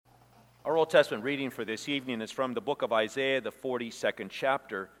Our Old Testament reading for this evening is from the book of Isaiah, the 42nd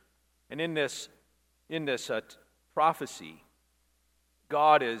chapter. And in this prophecy,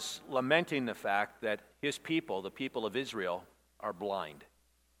 God is lamenting the fact that his people, the people of Israel, are blind.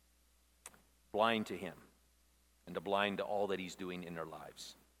 Blind to him and blind to all that he's doing in their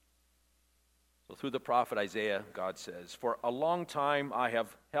lives. So through the prophet Isaiah, God says, "For a long time I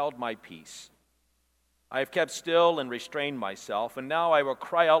have held my peace. I have kept still and restrained myself, and now I will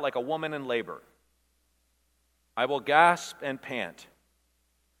cry out like a woman in labor. I will gasp and pant.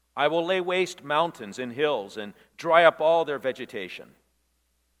 I will lay waste mountains and hills and dry up all their vegetation.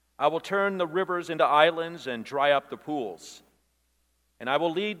 I will turn the rivers into islands and dry up the pools. And I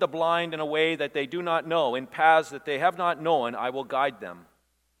will lead the blind in a way that they do not know, in paths that they have not known, I will guide them.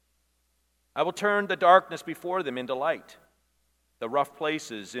 I will turn the darkness before them into light, the rough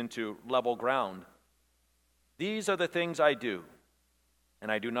places into level ground. These are the things I do,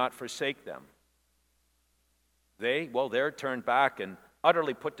 and I do not forsake them." They're turned back and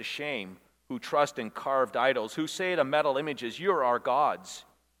utterly put to shame, who trust in carved idols, who say to metal images, "You're our gods."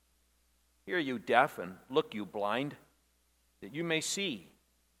 Hear you deaf, and look you blind, that you may see.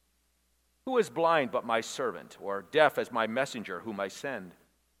 Who is blind but my servant, or deaf as my messenger whom I send?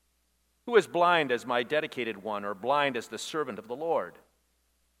 Who is blind as my dedicated one, or blind as the servant of the Lord?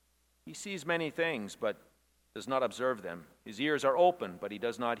 He sees many things, but does not observe them. His ears are open, but he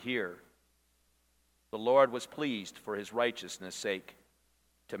does not hear. The Lord was pleased for his righteousness' sake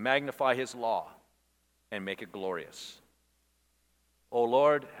to magnify his law and make it glorious. O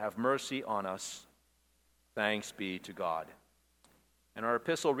Lord, have mercy on us. Thanks be to God. And our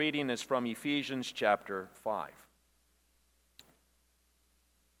epistle reading is from Ephesians chapter 5.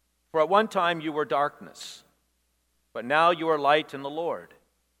 "For at one time you were darkness, but now you are light in the Lord.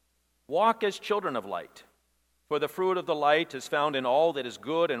 Walk as children of light, for the fruit of the light is found in all that is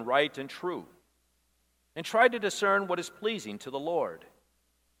good and right and true. And try to discern what is pleasing to the Lord.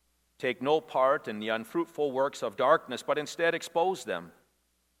 Take no part in the unfruitful works of darkness, but instead expose them.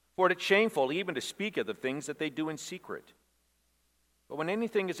 For it is shameful even to speak of the things that they do in secret. But when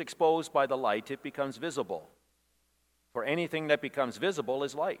anything is exposed by the light, it becomes visible. For anything that becomes visible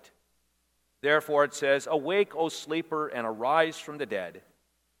is light. Therefore it says, 'Awake, O sleeper, and arise from the dead,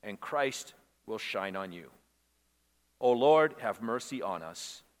 and Christ will shine on you.' O Lord, have mercy on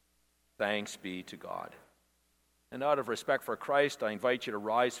us. Thanks be to God." And out of respect for Christ, I invite you to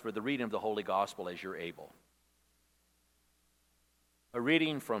rise for the reading of the Holy Gospel as you're able. A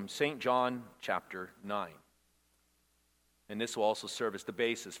reading from St. John chapter 9. And this will also serve as the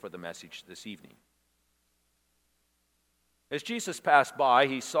basis for the message this evening. As Jesus passed by,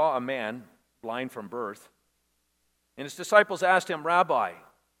 he saw a man blind from birth. And his disciples asked him, "Rabbi,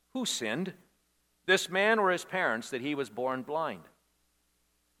 who sinned, this man or his parents, that he was born blind?"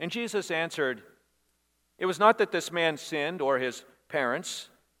 And Jesus answered, "It was not that this man sinned or his parents,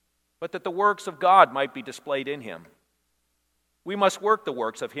 but that the works of God might be displayed in him. We must work the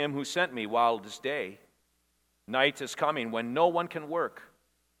works of him who sent me while it is day. Night is coming when no one can work.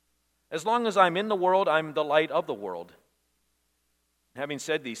 As long as I'm in the world, I'm the light of the world." Having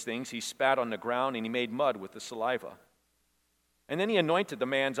said these things, he spat on the ground and he made mud with the saliva. And then he anointed the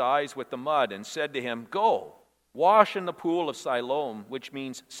man's eyes with the mud and said to him, "Go, wash in the pool of Siloam," which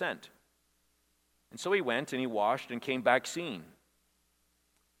means sent. And so he went and he washed and came back seeing.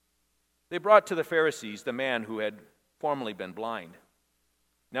 They brought to the Pharisees the man who had formerly been blind.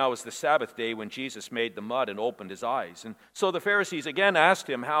 Now it was the Sabbath day when Jesus made the mud and opened his eyes. And so the Pharisees again asked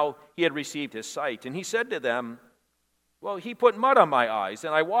him how he had received his sight. And he said to them, "Well, he put mud on my eyes,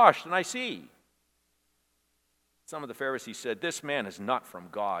 and I washed, and I see." Some of the Pharisees said, "This man is not from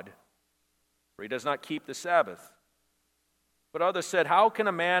God, for he does not keep the Sabbath." But others said, "How can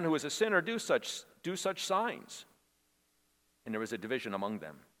a man who is a sinner do such signs?" And there was a division among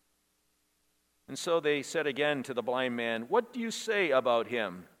them. And so they said again to the blind man, "What do you say about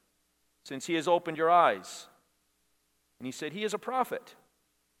him, since he has opened your eyes?" And he said, "He is a prophet."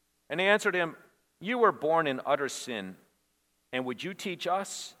 And they answered him, "You were born in utter sin, and would you teach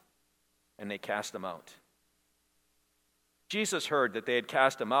us?" And they cast him out. Jesus heard that they had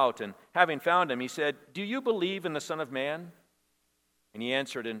cast him out, and having found him, he said, "Do you believe in the Son of Man?" And he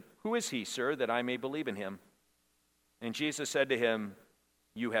answered, "And who is he, sir, that I may believe in him?" And Jesus said to him,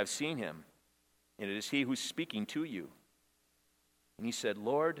 "You have seen him, and it is he who's speaking to you." And he said,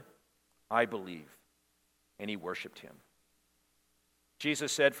 "Lord, I believe." And he worshipped him.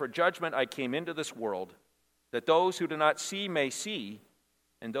 Jesus said, "For judgment I came into this world, that those who do not see may see,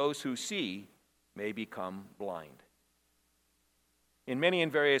 and those who see may become blind." In many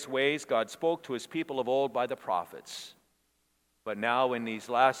and various ways, God spoke to his people of old by the prophets. but now in these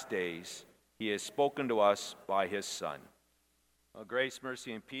last days he has spoken to us by his Son. Well, grace,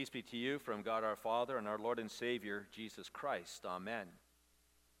 mercy, and peace be to you from God our Father and our Lord and Savior, Jesus Christ. Amen.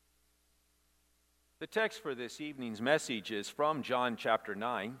 The text for this evening's message is from John chapter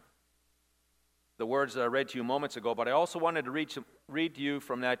 9, the words that I read to you moments ago, but I also wanted to read to you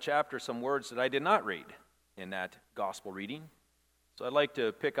from that chapter some words that I did not read in that gospel reading. So I'd like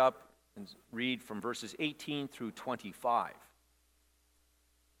to pick up and read from verses 18 through 25.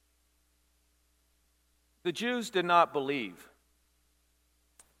 The Jews did not believe.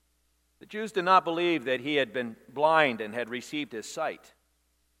 The Jews did not believe that he had been blind and had received his sight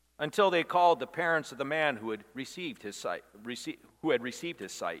until they called the parents of the man who had received his sight.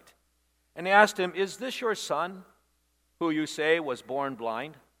 And they asked him, "Is this your son, who you say was born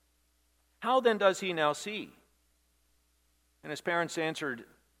blind? How then does he now see?" And his parents answered,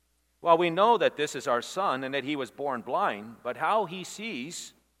 "Well, we know that this is our son and that he was born blind, but how he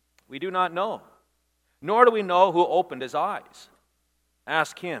sees we do not know, nor do we know who opened his eyes.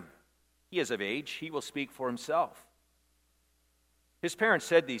 Ask him. He is of age. He will speak for himself." His parents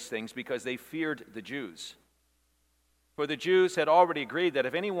said these things because they feared the Jews. For the Jews had already agreed that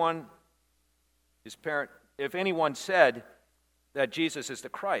if anyone said that Jesus is the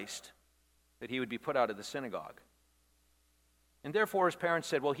Christ, that he would be put out of the synagogue. And therefore his parents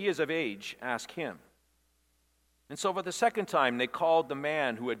said, "Well, he is of age. Ask him." And so for the second time they called the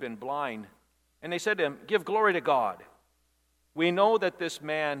man who had been blind, and they said to him, "Give glory to God. We know that this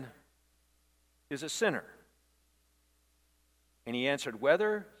man is a sinner." And he answered,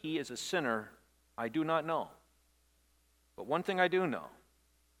 "Whether he is a sinner, I do not know. But one thing I do know,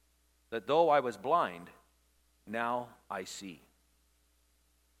 that though I was blind, now I see."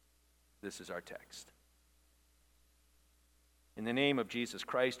 This is our text. In the name of Jesus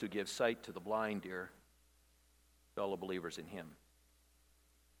Christ, who gives sight to the blind, dear fellow believers in him.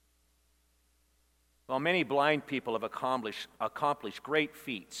 Well, many blind people have accomplished great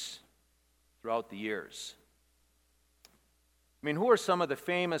feats throughout the years. I mean, who are some of the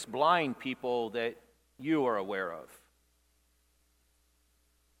famous blind people that you are aware of?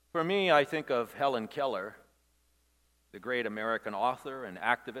 For me, I think of Helen Keller, the great American author and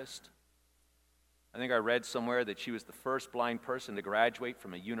activist. I think I read somewhere that she was the first blind person to graduate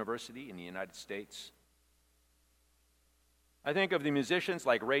from a university in the United States. I think of the musicians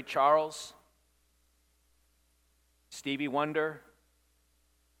like Ray Charles, Stevie Wonder,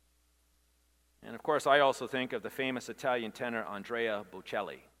 and of course I also think of the famous Italian tenor Andrea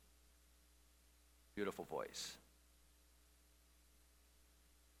Bocelli. Beautiful voice.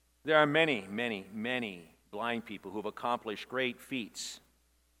 There are many, many, many blind people who have accomplished great feats.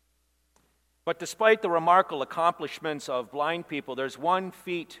 But despite the remarkable accomplishments of blind people, there's one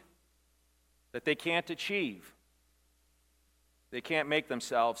feat that they can't achieve. They can't make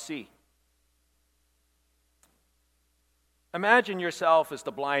themselves see. Imagine yourself as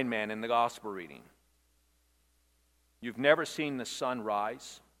the blind man in the gospel reading. You've never seen the sun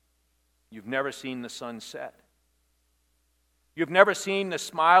rise. You've never seen the sun set. You've never seen the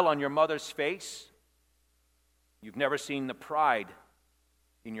smile on your mother's face. You've never seen the pride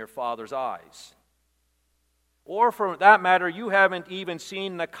in your father's eyes. Or for that matter, you haven't even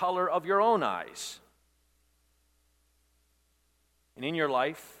seen the color of your own eyes. And in your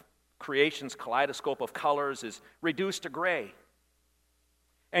life, creation's kaleidoscope of colors is reduced to gray.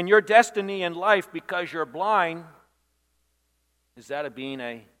 And your destiny in life, because you're blind, is that of being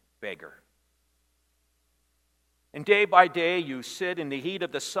a beggar. And day by day, you sit in the heat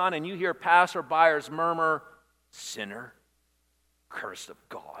of the sun and you hear passerbyers murmur, "Sinner, cursed of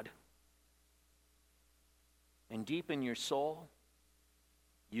God." And deep in your soul,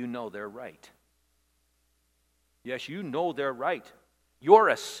 you know they're right. Yes, you know they're right. You're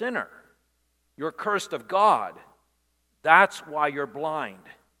a sinner. You're cursed of God. That's why you're blind.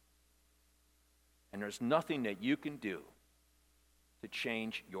 And there's nothing that you can do to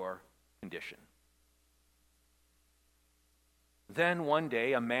change your condition. Then one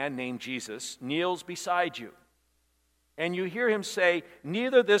day, a man named Jesus kneels beside you. And you hear him say,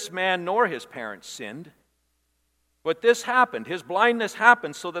 "Neither this man nor his parents sinned. But this happened, his blindness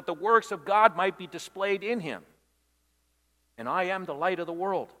happened so that the works of God might be displayed in him. And I am the light of the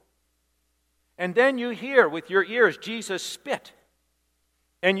world." And then you hear with your ears Jesus spit.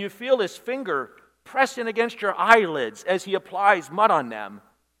 And you feel his finger pressing against your eyelids as he applies mud on them.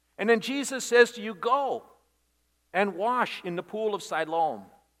 And then Jesus says to you, "Go and wash in the pool of Siloam."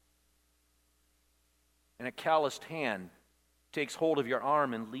 And a calloused hand takes hold of your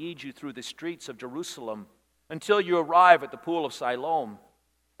arm and leads you through the streets of Jerusalem until you arrive at the pool of Siloam.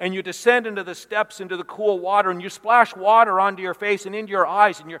 and you descend into the steps, into the cool water, and you splash water onto your face and into your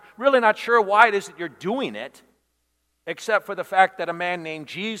eyes, and you're really not sure why it is that you're doing it, except for the fact that a man named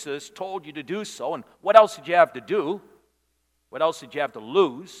Jesus told you to do so. And what else did you have to do? What else did you have to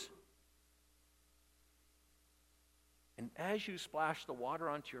lose? And as you splash the water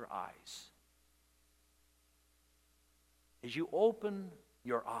onto your eyes, as you open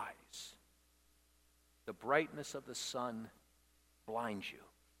your eyes, the brightness of the sun blinds you.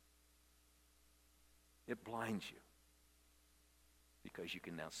 It blinds you because you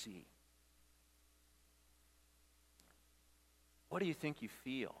can now see. What do you think you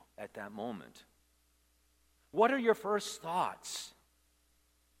feel at that moment? What are your first thoughts?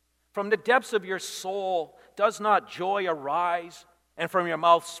 From the depths of your soul, does not joy arise? And from your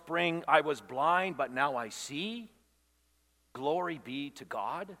mouth spring, I was blind, but now I see? Glory be to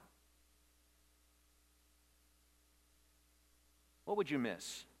God. What would you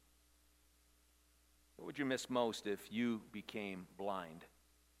miss? What would you miss most if you became blind?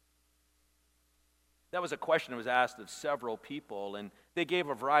 That was a question that was asked of several people, and they gave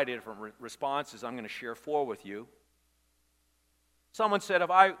a variety of different responses. I'm going to share 4 with you. Someone said, if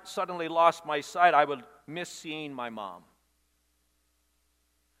I suddenly lost my sight, I would miss seeing my mom.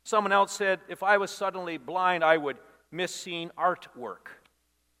 Someone else said, if I was suddenly blind, I would miss seeing artwork.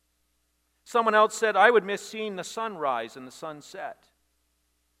 Someone else said, I would miss seeing the sunrise and the sunset.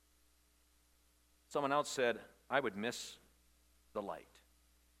 Someone else said, I would miss the light.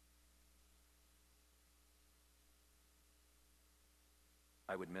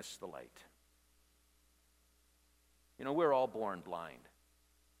 I would miss the light. You know, we're all born blind,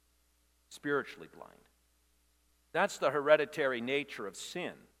 spiritually blind. That's the hereditary nature of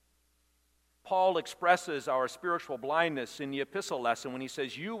sin. Paul expresses our spiritual blindness in the epistle lesson when he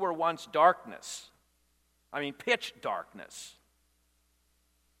says, you were once darkness. Pitch darkness.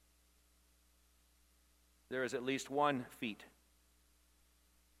 There is at least one feat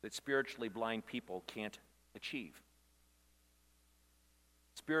that spiritually blind people can't achieve.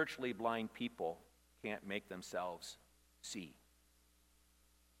 Spiritually blind people can't make themselves see.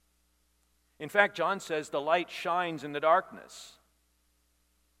 In fact, John says the light shines in the darkness,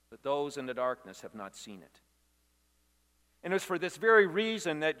 but those in the darkness have not seen it. And it's for this very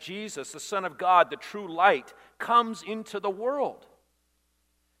reason that Jesus, the Son of God, the true light, comes into the world.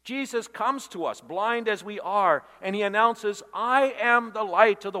 Jesus comes to us, blind as we are, and he announces, I am the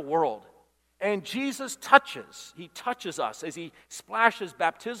light of the world. And Jesus touches us as he splashes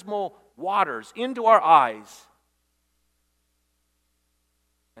baptismal waters into our eyes.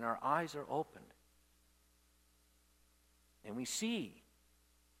 And our eyes are opened. And we see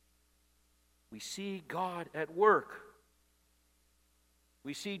God at work.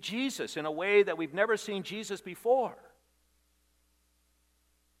 We see Jesus in a way that we've never seen Jesus before.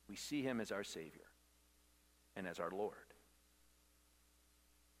 We see him as our Savior and as our Lord.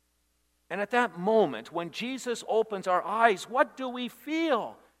 And at that moment, when Jesus opens our eyes, what do we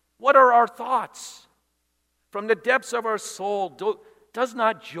feel? What are our thoughts? From the depths of our soul, does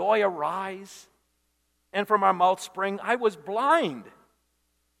not joy arise? And from our mouth spring, I was blind,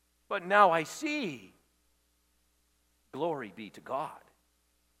 but now I see. Glory be to God.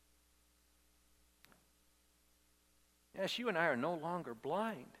 Yes, you and I are no longer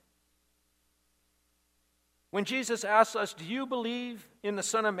blind. When Jesus asks us, do you believe in the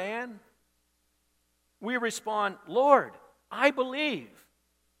Son of Man? We respond, Lord, I believe.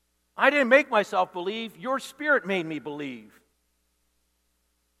 I didn't make myself believe. Your Spirit made me believe.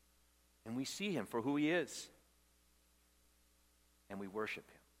 And we see him for who he is. And we worship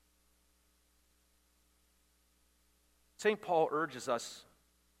him. St. Paul urges us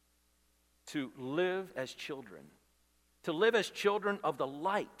to live as children. To live as children of the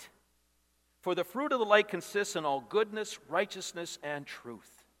light. For the fruit of the light consists in all goodness, righteousness, and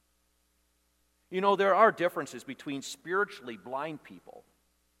truth. You know, there are differences between spiritually blind people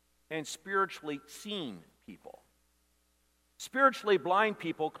and spiritually seen people. Spiritually blind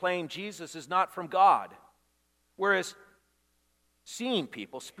people claim Jesus is not from God, whereas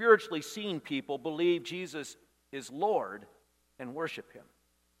spiritually seen people believe Jesus is Lord and worship him.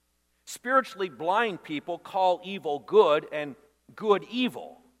 Spiritually blind people call evil good and good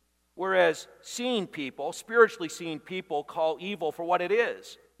evil, whereas spiritually seen people call evil for what it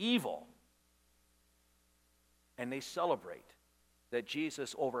is, evil. And they celebrate that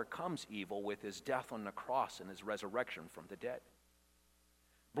Jesus overcomes evil with his death on the cross and his resurrection from the dead.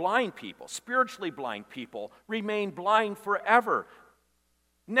 Blind people, spiritually blind people, remain blind forever,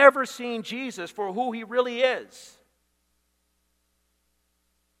 never seeing Jesus for who he really is.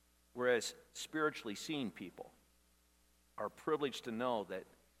 Whereas spiritually seen people are privileged to know that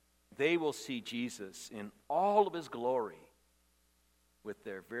they will see Jesus in all of his glory with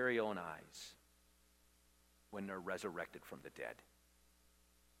their very own eyes when they're resurrected from the dead.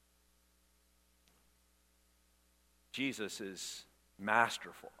 Jesus is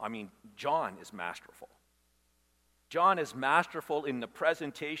masterful. John is masterful. John is masterful in the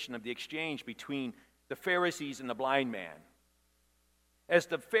presentation of the exchange between the Pharisees and the blind man. As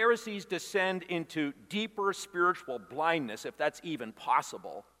the Pharisees descend into deeper spiritual blindness, if that's even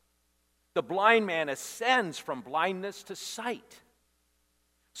possible, the blind man ascends from blindness to sight.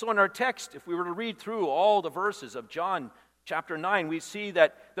 So in our text, if we were to read through all the verses of John chapter 9, we see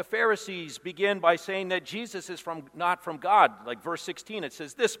that the Pharisees begin by saying that Jesus is not from God. Like verse 16, it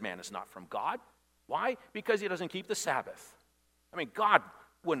says, this man is not from God. Why? Because he doesn't keep the Sabbath. God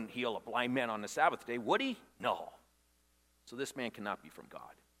wouldn't heal a blind man on the Sabbath day, would he? No. So this man cannot be from God.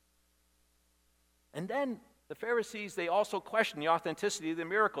 And then the Pharisees, they also question the authenticity of the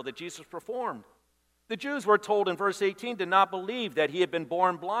miracle that Jesus performed. The Jews were told in verse 18 to not believe that he had been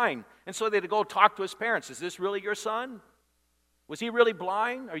born blind. And so they had to go talk to his parents. Is this really your son? Was he really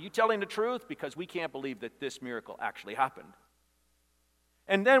blind? Are you telling the truth? Because we can't believe that this miracle actually happened.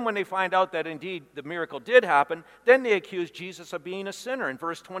 And then when they find out that indeed the miracle did happen, then they accuse Jesus of being a sinner. In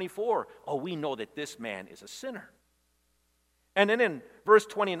verse 24, we know that this man is a sinner. And then in verse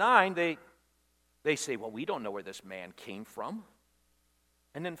 29, they say, we don't know where this man came from.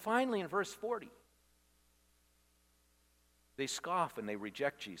 And then finally in verse 40, they scoff and they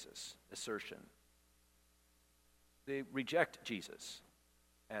reject Jesus' assertion. They reject Jesus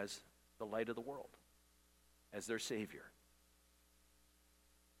as the light of the world, as their Savior.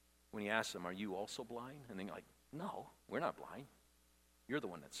 When he asks them, are you also blind? And they're like, no, we're not blind. You're the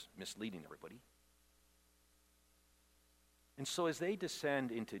one that's misleading everybody. And so as they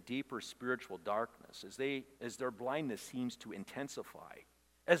descend into deeper spiritual darkness, as their blindness seems to intensify,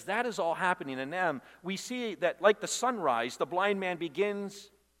 as that is all happening in them, we see that like the sunrise, the blind man begins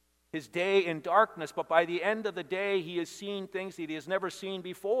his day in darkness, but by the end of the day, he is seeing things that he has never seen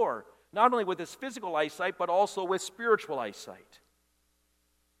before, not only with his physical eyesight, but also with spiritual eyesight.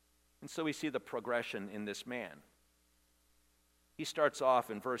 And so we see the progression in this man. He starts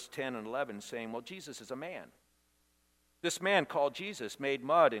off in verse 10 and 11 saying, Jesus is a man. This man called Jesus made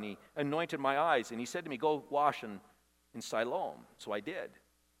mud and he anointed my eyes, and he said to me, go wash in Siloam. So I did.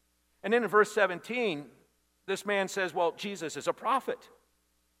 And then in verse 17, this man says, Jesus is a prophet.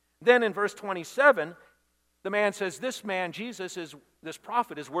 Then in verse 27, the man says, this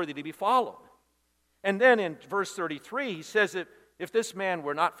prophet is worthy to be followed. And then in verse 33, he says that if this man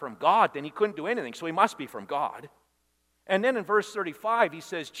were not from God, then he couldn't do anything, so he must be from God. And then in verse 35, he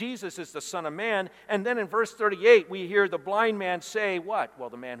says, Jesus is the Son of Man. And then in verse 38, we hear the blind man say what?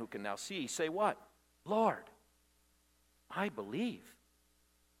 The man who can now see, say what? Lord, I believe.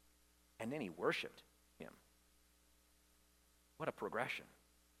 And then he worshiped him. What a progression.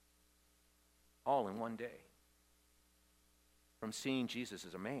 All in one day. From seeing Jesus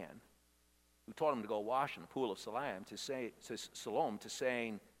as a man who told him to go wash in the pool of Siloam to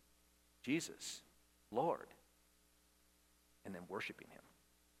saying, Jesus, Lord, and then worshiping him.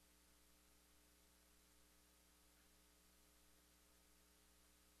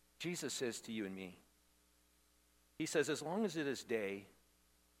 Jesus says to you and me, he says, as long as it is day,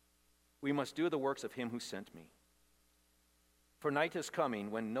 we must do the works of him who sent me. For night is coming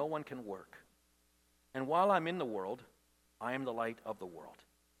when no one can work. And while I'm in the world, I am the light of the world.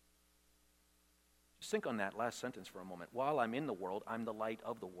 Just think on that last sentence for a moment. While I'm in the world, I'm the light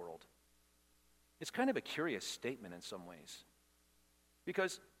of the world. It's kind of a curious statement in some ways.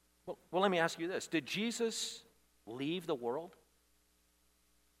 Because, let me ask you this. Did Jesus leave the world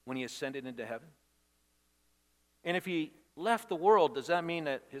when he ascended into heaven? And if he left the world, does that mean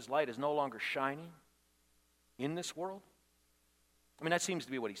that his light is no longer shining in this world? That seems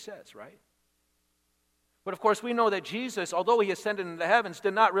to be what he says, right? But of course, we know that Jesus, although he ascended into the heavens,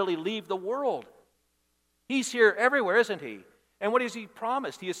 did not really leave the world. He's here everywhere, isn't he? And what has he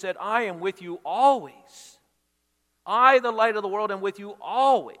promised? He has said, I am with you always. I, the light of the world, am with you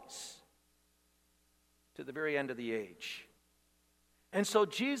always, to the very end of the age. And so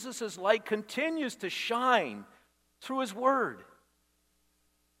Jesus' light continues to shine through his word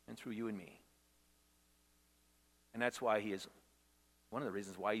and through you and me. And that's why he is one of the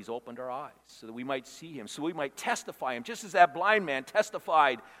reasons why he's opened our eyes, so that we might see him, so we might testify him, just as that blind man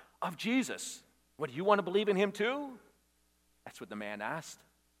testified of Jesus. What, do you want to believe in him too? That's what the man asked.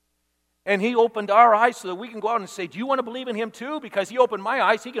 And he opened our eyes so that we can go out and say, do you want to believe in him too? Because he opened my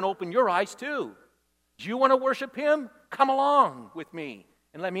eyes, he can open your eyes too. Do you want to worship him? Come along with me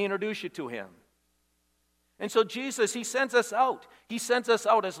and let me introduce you to him. And so Jesus, he sends us out. He sends us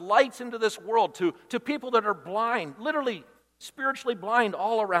out as lights into this world to people that are blind, literally spiritually blind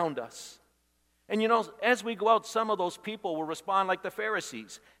all around us. And as we go out, some of those people will respond like the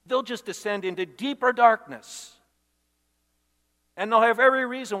Pharisees. They'll just descend into deeper darkness. And they'll have every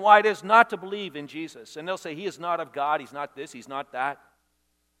reason why it is not to believe in Jesus. And they'll say, he is not of God, he's not this, he's not that.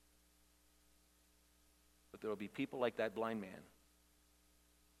 But there will be people like that blind man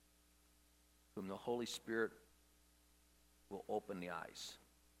whom the Holy Spirit will open the eyes.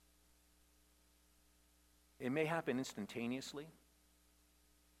 It may happen instantaneously,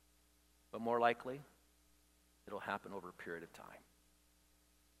 but more likely, it'll happen over a period of time.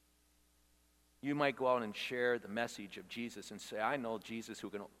 You might go out and share the message of Jesus and say, I know Jesus who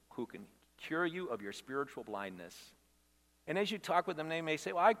can cure you of your spiritual blindness. And as you talk with them, they may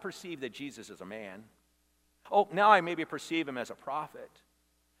say, well, I perceive that Jesus is a man. Oh, now I maybe perceive him as a prophet.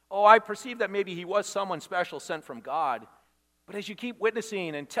 Oh, I perceive that maybe he was someone special sent from God. But as you keep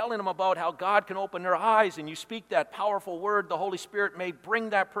witnessing and telling them about how God can open their eyes and you speak that powerful word, the Holy Spirit may bring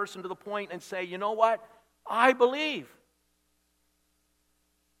that person to the point and say, you know what? I believe.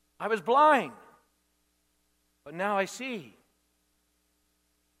 I was blind, but now I see.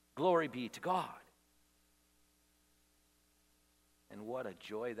 Glory be to God. And what a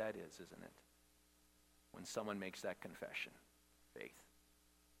joy that is, isn't it? When someone makes that confession, faith.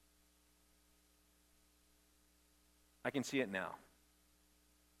 I can see it now.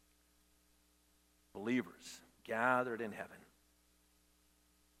 Believers gathered in heaven.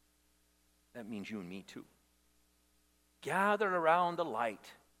 That means you and me too. Gathered around the light,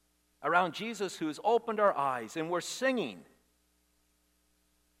 around Jesus who has opened our eyes, and we're singing.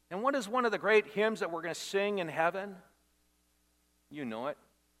 And what is one of the great hymns that we're going to sing in heaven? You know it.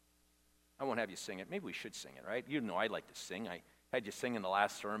 I won't have you sing it. Maybe we should sing it, right? You know I like to sing. I had you sing in the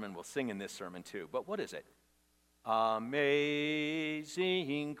last sermon. We'll sing in this sermon too. But what is it? Amazing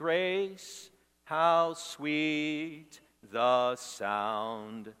grace, how sweet the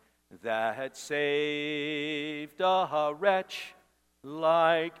sound that saved a wretch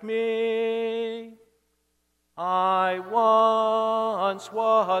like me. I once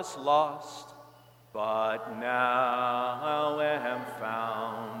was lost, but now am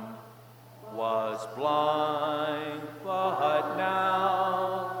found, was blind, but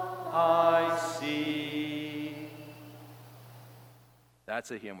now I see.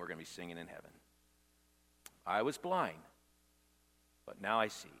 That's a hymn we're going to be singing in heaven. I was blind, but now I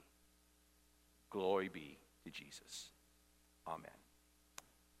see. Glory be to Jesus. Amen.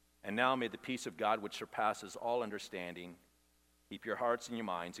 And now may the peace of God, which surpasses all understanding, keep your hearts and your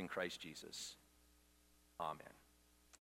minds in Christ Jesus. Amen.